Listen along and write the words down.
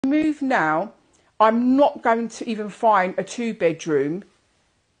Move now, I'm not going to even find a 2-bedroom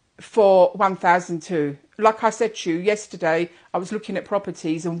for 1,002. Like I said to you yesterday, I was looking at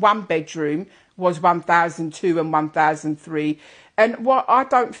properties and 1-bedroom was 1,002 and 1,003. And what I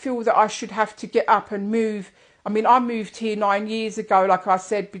don't feel that I should have to get up and move. I mean, I moved here 9 years ago, like I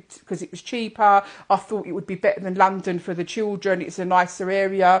said, because it was cheaper. I thought it would be better than London for the children. It's a nicer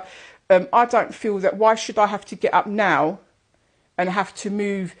area. I don't feel that, why should I have to get up now and have to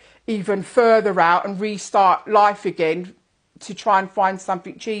move even further out and restart life again to try and find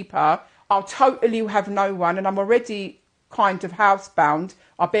something cheaper? I'll totally have no one, and I'm already kind of housebound.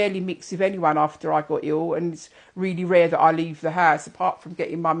 I barely mix with anyone after I got ill, and it's really rare that I leave the house, apart from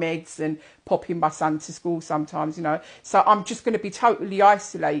getting my meds and popping my son to school sometimes, you know. So I'm just going to be totally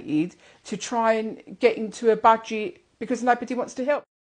isolated to try and get into a budget because nobody wants to help.